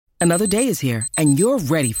Another day is here, and you're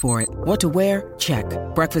ready for it. What to wear? Check.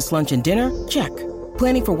 Breakfast, lunch, and dinner? Check.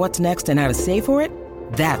 Planning for what's next and how to save for it?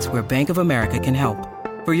 That's where Bank of America can help.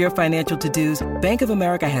 For your financial to-dos, Bank of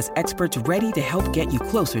America has experts ready to help get you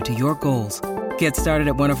closer to your goals. Get started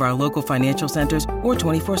at one of our local financial centers or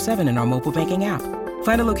 24/7 in our mobile banking app.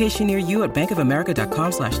 Find a location near you at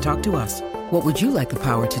bankofamerica.com/talktous. What would you like the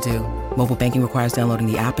power to do? Mobile banking requires downloading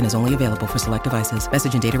the app and is only available for select devices.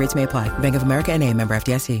 Message and data rates may apply. Bank of America N.A., member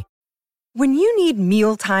FDIC. When you need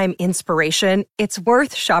mealtime inspiration, it's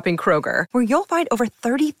worth shopping Kroger, where you'll find over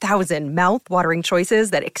 30,000 mouth-watering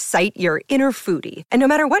choices that excite your inner foodie. And no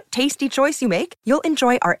matter what tasty choice you make, you'll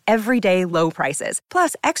enjoy our everyday low prices,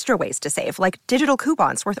 plus extra ways to save, like digital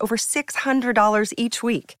coupons worth over $600 each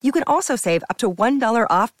week. You can also save up to $1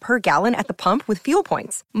 off per gallon at the pump with fuel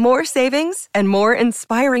points. More savings and more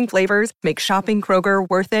inspiring flavors make shopping Kroger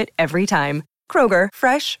worth it every time. Kroger,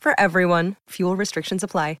 fresh for everyone. Fuel restrictions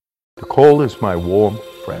apply. The cold is my warm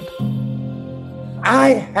friend.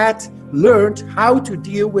 I had learned how to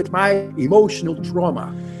deal with my emotional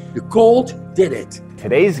trauma. The cold did it.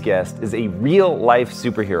 Today's guest is a real-life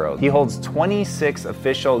superhero. He holds 26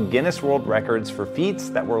 official Guinness World Records for feats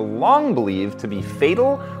that were long believed to be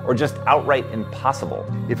fatal or just outright impossible.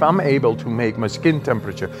 If I'm able to make my skin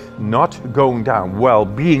temperature not going down while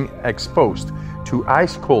being exposed to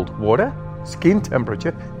ice-cold water, skin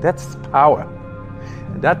temperature, that's power.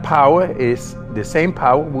 That power is the same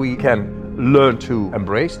power we can learn to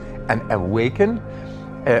embrace and awaken,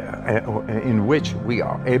 in which we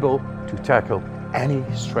are able to tackle any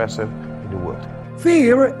stressor in the world.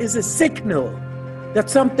 Fear is a signal that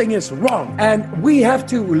something is wrong, and we have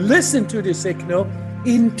to listen to the signal,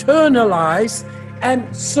 internalize, and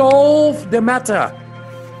solve the matter.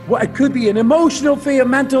 Well, it could be an emotional fear,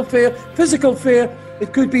 mental fear, physical fear.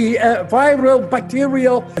 It could be viral,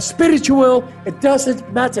 bacterial, spiritual. It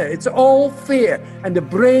doesn't matter. It's all fear. And the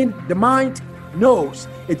brain, the mind knows.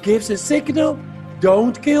 It gives a signal.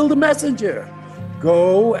 Don't kill the messenger.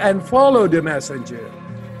 Go and follow the messenger.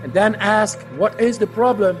 And then ask, what is the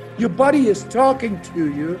problem? Your body is talking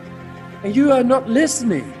to you and you are not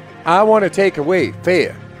listening. I want to take away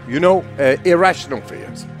fear. Irrational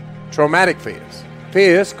fears, traumatic fears.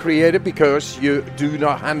 Fears created because you do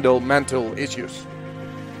not handle mental issues.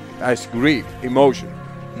 As grief, emotion,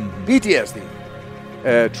 PTSD,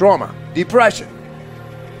 trauma, depression.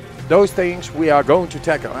 Those things we are going to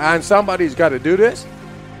tackle. And somebody's got to do this.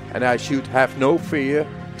 And I should have no fear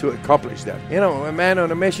to accomplish that. A man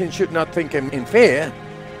on a mission should not think in fear.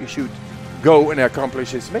 He should go and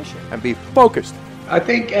accomplish his mission and be focused. I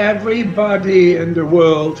think everybody in the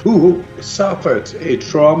world who suffered a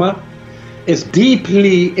trauma is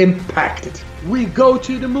deeply impacted. We go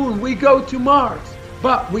to the moon, we go to Mars.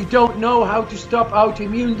 But we don't know how to stop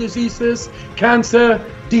autoimmune diseases, cancer,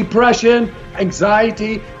 depression,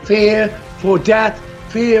 anxiety, fear for death,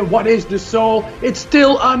 fear, what is the soul? It's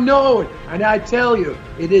still unknown. And I tell you,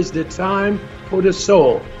 it is the time for the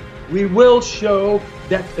soul. We will show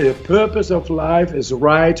that the purpose of life is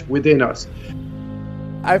right within us.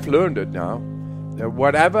 I've learned it now, that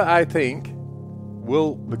whatever I think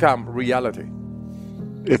will become reality.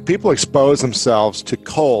 If people expose themselves to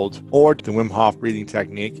cold or to the Wim Hof breathing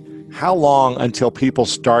technique, how long until people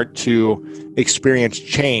start to experience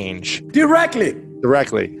change? Directly.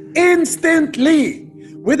 Instantly.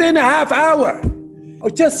 Within a half hour.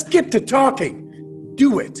 Or just skip the talking.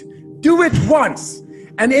 Do it. Do it once.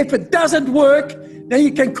 And if it doesn't work, then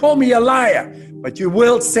you can call me a liar. But you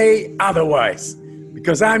will say otherwise.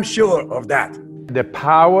 Because I'm sure of that. The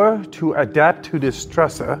power to adapt to the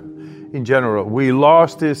stressor in general. We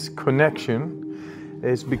lost this connection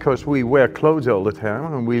is because we wear clothes all the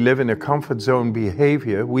time and we live in a comfort zone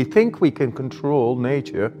behavior. We think we can control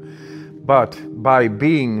nature, but by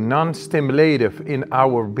being non-stimulative in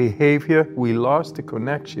our behavior, we lost the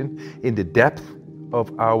connection in the depth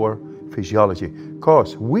of our physiology.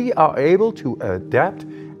 Because we are able to adapt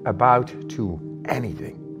about to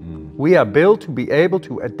anything. We are built to be able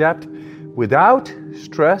to adapt without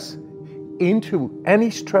stress into any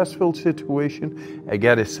stressful situation and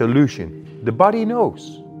get a solution. The body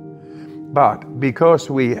knows. But because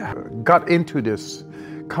we got into this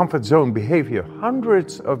comfort zone behavior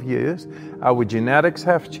hundreds of years, our genetics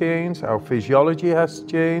have changed, our physiology has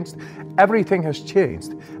changed, everything has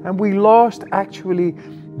changed. And we lost actually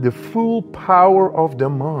the full power of the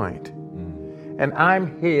mind. And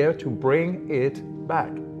I'm here to bring it back.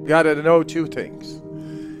 You gotta know two things.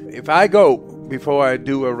 If I go before I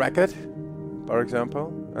do a record, for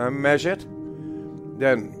example, I'm measured,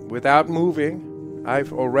 then without moving,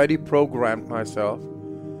 I've already programmed myself.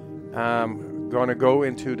 I'm gonna go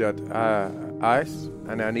into that ice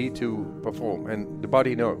and I need to perform, and the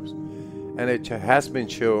body knows. And it has been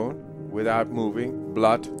shown, without moving,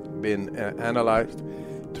 blood been analyzed,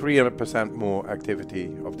 300% more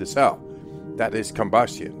activity of the cell. That is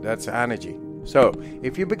combustion, that's energy. So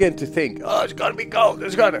if you begin to think, oh, it's gonna be cold,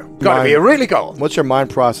 it's gonna be really cold. What's your mind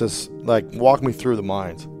process like? Walk me through the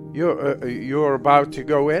mind. You're about to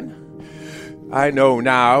go in. I know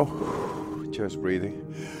now. Just breathing.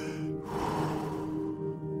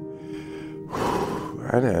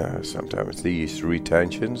 And sometimes these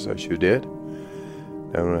retentions, as you did.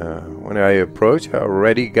 And when I approach, I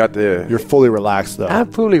already got the... You're fully relaxed, though.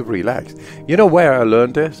 I'm fully relaxed. You know where I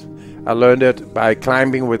learned this? I learned it by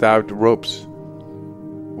climbing without ropes,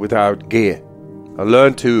 without gear. I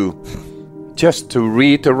learned just to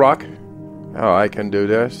read the rock. Oh, I can do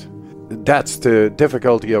this. That's the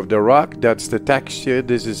difficulty of the rock. That's the texture.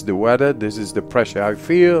 This is the weather. This is the pressure I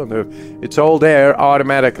feel. It's all there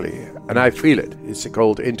automatically, and I feel it. It's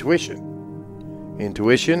called intuition.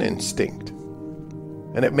 Intuition, instinct.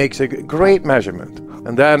 And it makes a great measurement.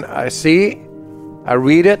 And then I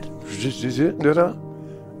read it,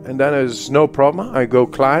 and then there's no problem. I go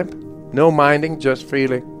climb, no minding, just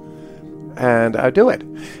feeling. And I do it.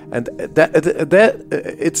 And that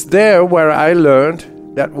it's there where I learned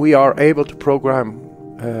that we are able to program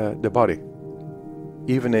the body,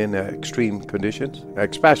 even in extreme conditions,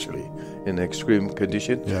 especially in extreme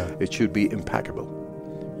conditions. Yeah. It should be impeccable.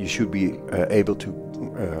 You should be able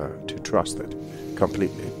to trust it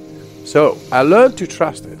completely. So I learned to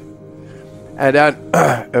trust it, and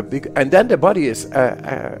then the body is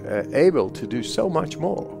able to do so much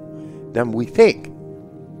more than we think.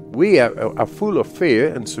 We are full of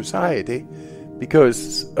fear in society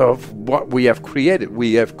because of what we have created.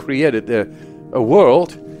 We have created a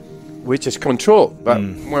world which is controlled. But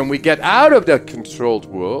when we get out of that controlled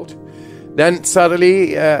world, then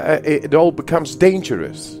suddenly it all becomes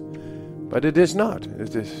dangerous. But it is not.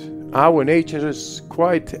 Our nature is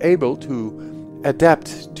quite able to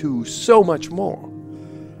adapt to so much more.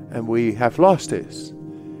 And we have lost this.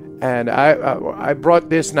 And I brought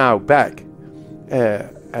this now back.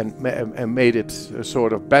 And made it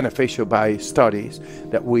sort of beneficial by studies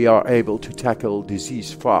that we are able to tackle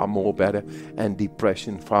disease far more better and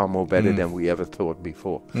depression far more better than we ever thought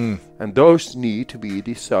before. And those need to be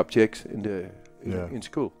the subjects in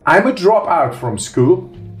school. I'm a dropout from school,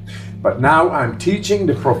 but now I'm teaching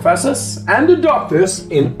the professors and the doctors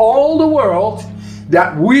in all the world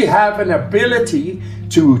that we have an ability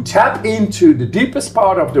to tap into the deepest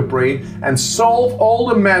part of the brain and solve all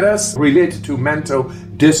the matters related to mental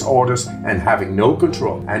disorders and having no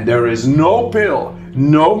control. And there is no pill,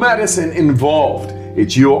 no medicine involved.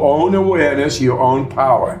 It's your own awareness, your own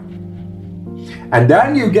power. And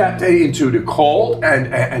then you get into the cold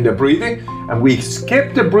and the breathing, and we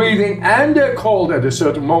skip the breathing and the cold at a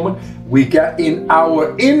certain moment. We get in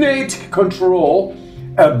our innate control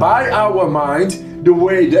by our mind, the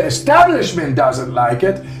way the establishment doesn't like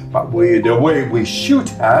it, but the way we should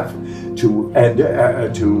have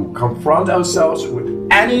to confront ourselves with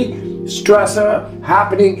any stressor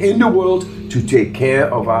happening in the world to take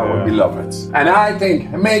care of our beloveds. And I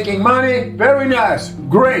think making money, very nice,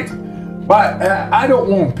 great. But I don't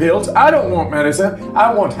want pills, I don't want medicine,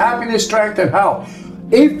 I want happiness, strength, and health.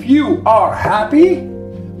 If you are happy,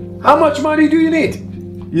 how much money do you need?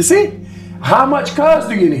 You see? How much cars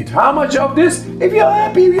do you need? How much of this? If you're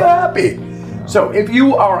happy, you're happy. So if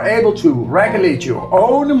you are able to regulate your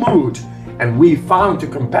own mood, and we found the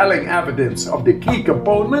compelling evidence of the key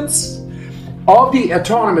components of the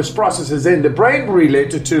autonomous processes in the brain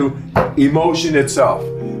related to emotion itself.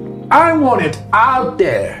 I want it out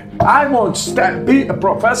there. I want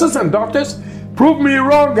professors and doctors, prove me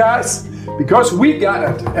wrong, guys, because we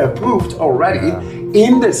got it proved already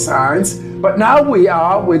in the science, but now we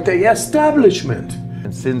are with the establishment.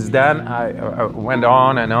 And since then, I went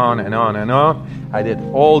on and on and on and on. I did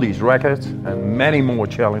all these records and many more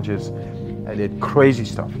challenges. I did crazy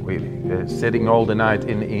stuff, really. Sitting all the night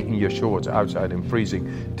in your shorts outside in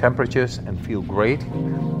freezing temperatures and feel great.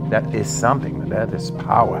 That is something, that is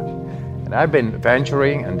power. And I've been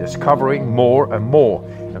venturing and discovering more and more.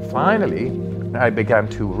 And finally, I began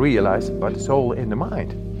to realize, but it's all in the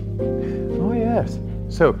mind. Oh yes.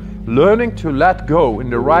 So learning to let go in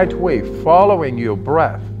the right way, following your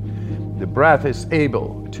breath. The breath is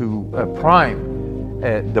able to prime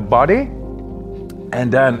the body, and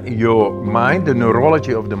then your mind, the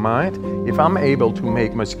neurology of the mind. If I'm able to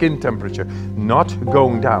make my skin temperature not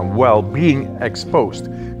going down while being exposed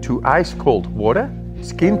to ice cold water,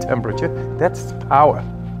 skin temperature, that's power.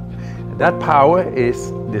 That power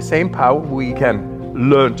is the same power we can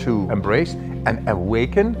learn to embrace and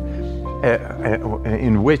awaken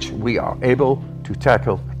in which we are able to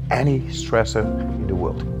tackle any stressor in the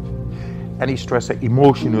world. Any stressor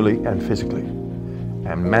emotionally and physically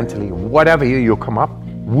and mentally, whatever you come up,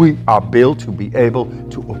 we are built to be able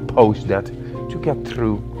to oppose that, to get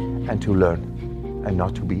through and to learn and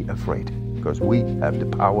not to be afraid, because we have the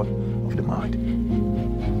power of the mind.